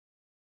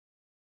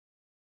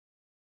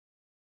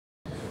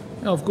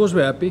Yeah, of course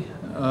we're happy.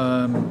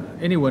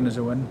 Any win is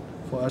a win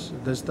for us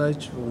at this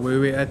stage. Where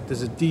we're at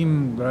as a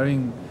team,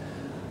 growing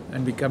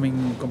and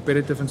becoming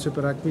competitive in Super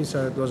Rugby.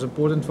 So it was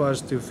important for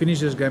us to finish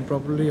this game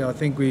properly. I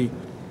think we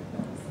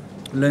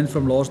learned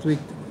from last week,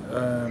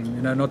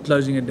 not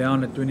closing it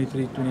down at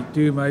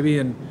 23-22 maybe.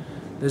 And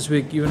this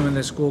week, even when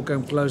the score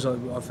came close,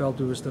 I felt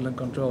we were still in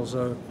control.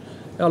 So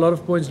yeah, a lot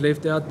of points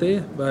left out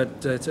there,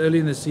 but it's early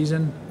in the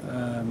season.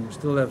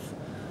 Still have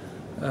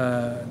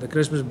the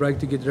Christmas break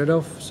to get rid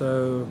of.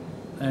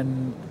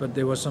 But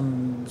there was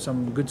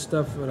some good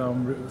stuff,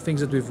 things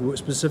that we've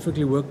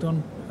specifically worked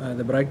on.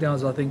 The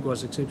breakdowns I think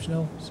was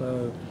exceptional.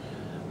 So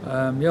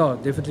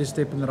definitely a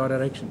step in the right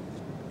direction.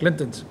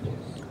 Clinton's.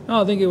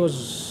 No, I think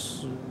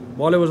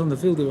while he was on the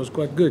field, he was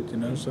quite good.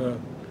 So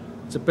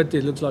it's a pity.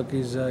 It looks like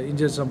he's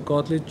injured some rib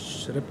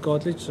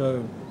cartilage.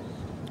 So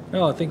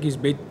yeah, I think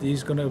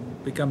he's going to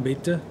become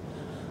better.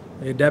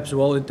 He adapts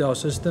well into our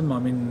system. I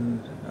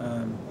mean,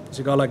 it's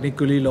a guy like Nick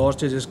Cooley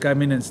last year just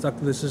came in and stuck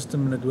to the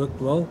system and it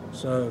worked well.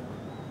 So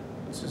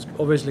it's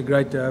obviously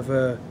great to have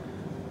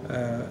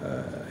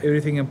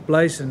everything in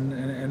place.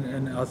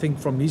 And I think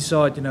from his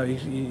side,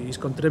 he's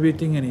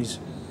contributing and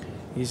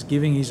he's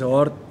giving his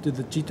heart to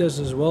the Cheetahs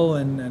as well.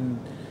 And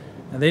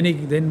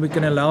then we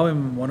can allow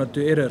him one or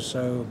two errors.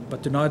 So,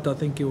 but tonight I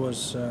think he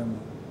was, and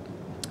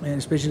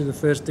especially the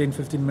first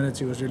 10-15 minutes,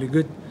 he was really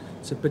good.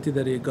 It's a pity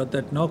that he got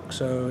that knock.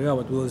 So yeah,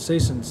 but we'll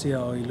assess and see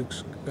how he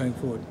looks going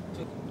forward.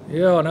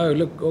 Yeah, no,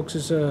 look, Ox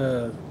is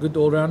a good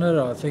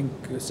all-rounder. I think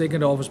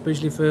second half,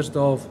 especially first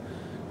half, you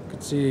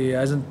could see he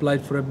hasn't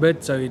played for a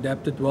bit, so he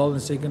adapted well in the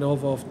second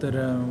half after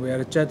we had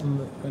a chat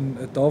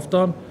at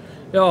halftime.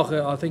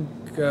 Yeah, I think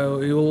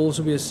he will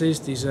also be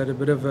assessed. He's had a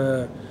bit of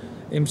a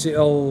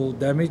MCL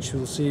damage.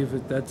 We'll see if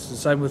that's the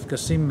same with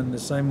Kasim and the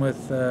same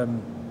with,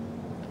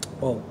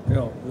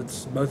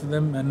 it's both of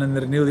them. And then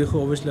Reniel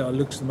Hugo obviously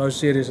looks the most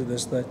serious at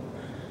this stage.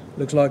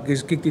 Looks like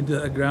he's kicked into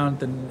the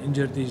ground and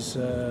injured his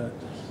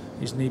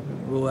knee.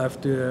 We'll have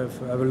to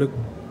have a look,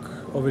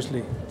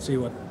 obviously, see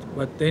what.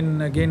 But then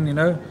again,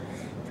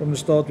 from the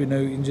start we know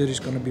injury is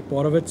going to be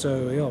part of it.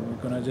 So yeah, we're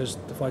going to just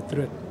fight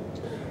through it.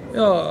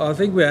 Yeah, I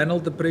think we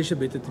handled the pressure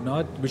better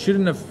tonight. We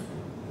shouldn't have.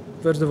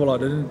 First of all, I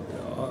don't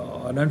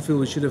feel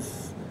we should have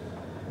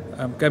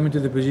come into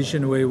the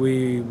position where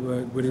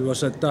it was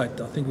so tight.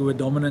 I think we were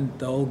dominant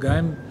the whole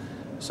game.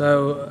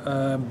 So,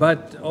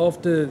 but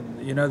after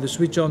the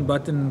switch on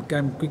button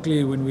came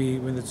quickly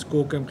when the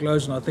score came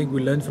close, and I think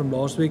we learned from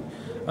last week.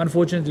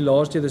 Unfortunately,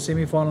 last year the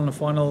semi-final and the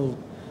final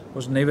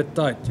was never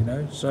tight.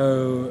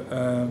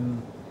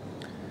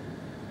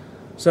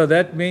 So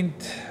that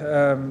meant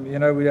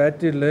we had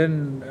to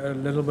learn a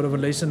little bit of a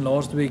lesson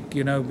last week.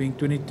 Being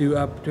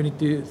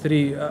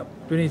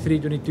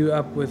 23-22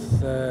 up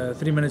with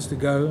 3 minutes to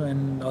go,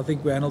 and I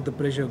think we handled the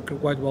pressure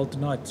quite well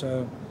tonight.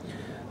 So.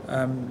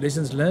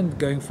 Lessons learned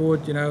going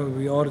forward.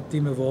 We are a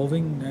team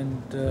evolving,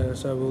 and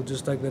so we'll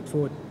just take that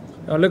forward.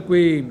 Now, look,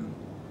 we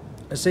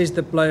assess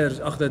the players,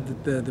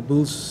 the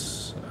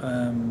Bulls,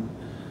 of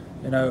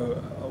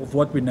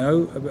what we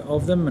know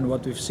of them and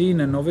what we've seen,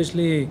 and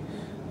obviously,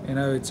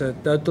 it's a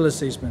total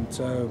assessment.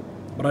 So,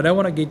 but I don't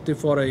want to get too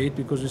far ahead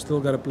because we still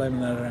got to play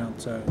another round.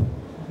 So,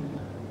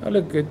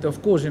 look, of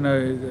course,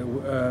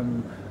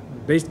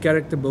 best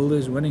character builder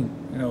is winning.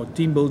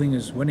 Team building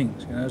is winning.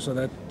 So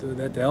that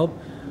helped.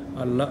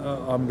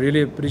 I'm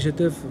really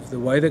appreciative of the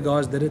way the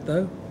guys did it,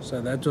 though.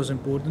 So that was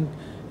important.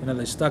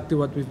 They stuck to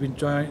what we've been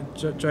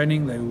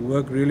training. They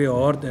work really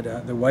hard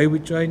at the way we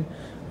train.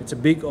 It's a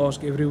big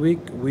ask every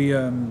week. We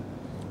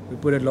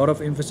put a lot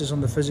of emphasis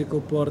on the physical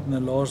part in the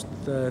last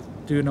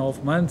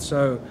 2.5 months.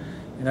 So,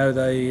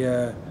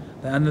 they're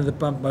under the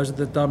pump most of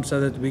the time, so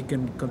that we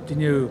can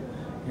continue,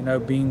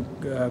 being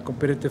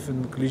competitive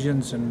in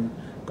collisions and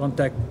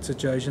contact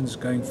situations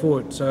going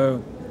forward.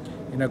 So.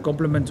 All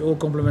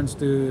compliments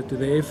to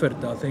the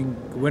effort. I think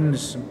win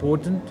is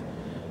important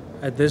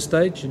at this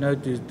stage,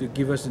 to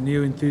give us a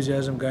new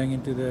enthusiasm going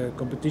into the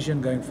competition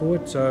going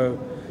forward. So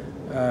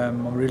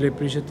I'm really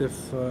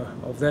appreciative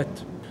of that.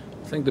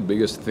 I think the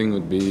biggest thing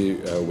would be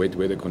wet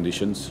weather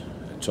conditions,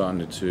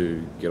 trying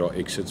to get our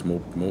exits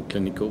more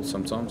clinical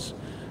sometimes.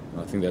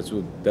 I think that's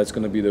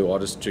going to be the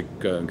hardest trick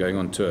going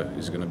on tour,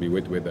 is going to be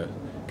wet weather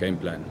game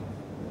plan.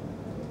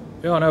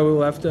 Yeah, no,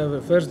 we'll have to have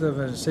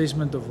an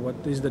assessment of what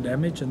is the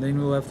damage, and then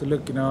we'll have to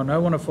look. I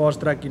don't want to fast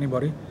track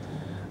anybody.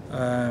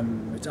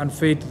 It's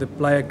unfair to the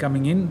player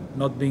coming in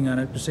not being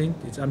 100%.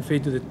 It's unfair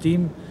to the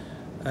team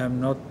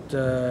not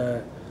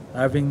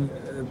having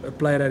a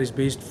player at his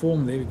best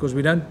form there, because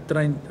we don't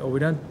train or we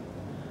don't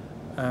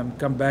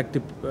come back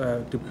to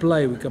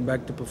play. We come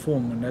back to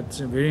perform, and that's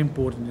very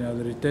important.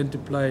 The return to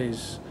play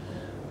is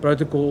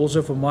protocol.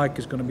 Also for Mike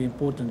is going to be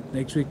important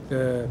next week.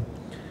 The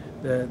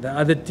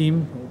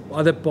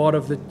other part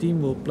of the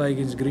team will play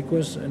against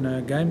Griquas in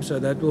a game, so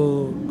that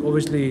will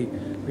obviously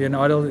be an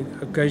ideal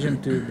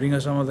occasion to bring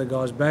some of the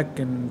guys back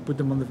and put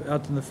them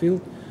out on the field,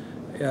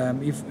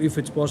 if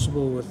it's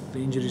possible with the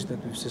injuries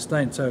that we've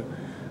sustained. So,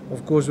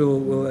 of course,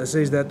 we'll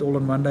assess that all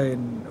on Monday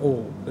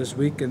or this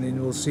week, and then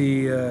we'll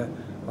see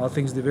how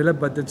things develop.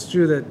 But it's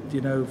true that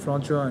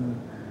Francois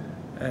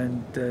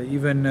and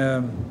even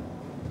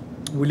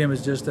William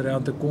is just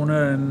around the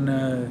corner,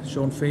 and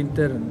Sean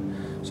Venter, and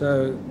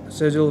so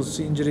Sergil's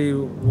injury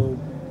will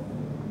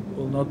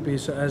not be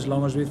as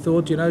long as we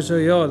thought. So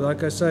yeah,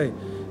 like I say,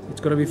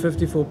 it's got to be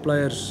 54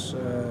 players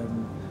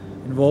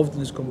involved in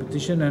this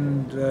competition,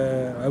 and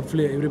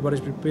hopefully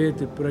everybody's prepared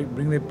to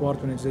bring their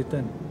part when it's their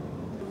turn.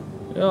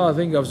 Yeah, I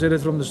think I've said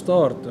it from the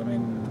start. I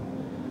mean,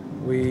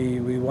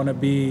 we want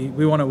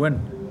to win.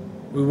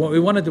 We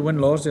wanted to win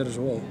last year as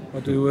well,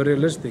 but we were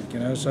realistic,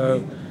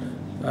 So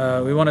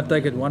we want to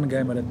take it one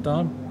game at a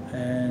time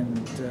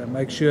and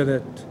make sure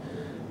that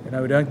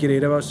we don't get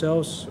ahead of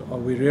ourselves. Or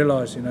we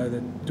realise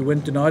that to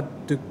win tonight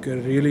took a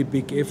really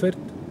big effort,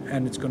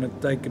 and it's going to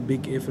take a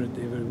big effort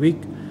every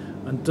week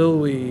until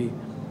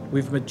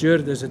we've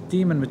matured as a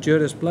team and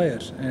matured as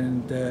players.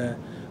 And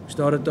we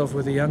started off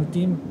with a young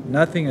team.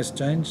 Nothing has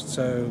changed,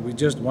 so we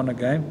just won a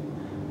game.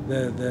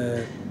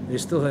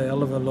 There's still a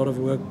hell of a lot of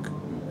work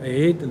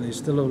ahead, and there's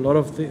still a lot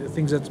of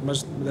things that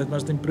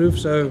must improve.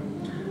 So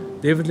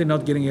definitely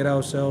not getting ahead of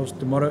ourselves.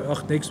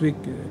 Next week,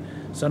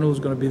 Sunwolf is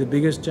going to be the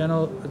biggest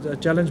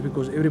challenge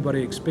because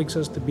everybody expects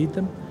us to beat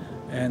them,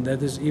 and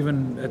that's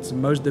the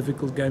most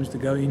difficult games to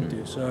go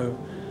into. So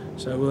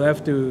we'll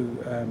have to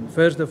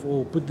first of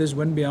all put this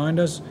win behind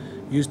us,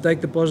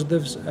 take the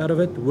positives out of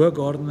it, work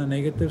hard on the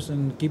negatives,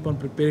 and keep on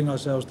preparing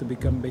ourselves to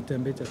become better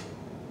and better.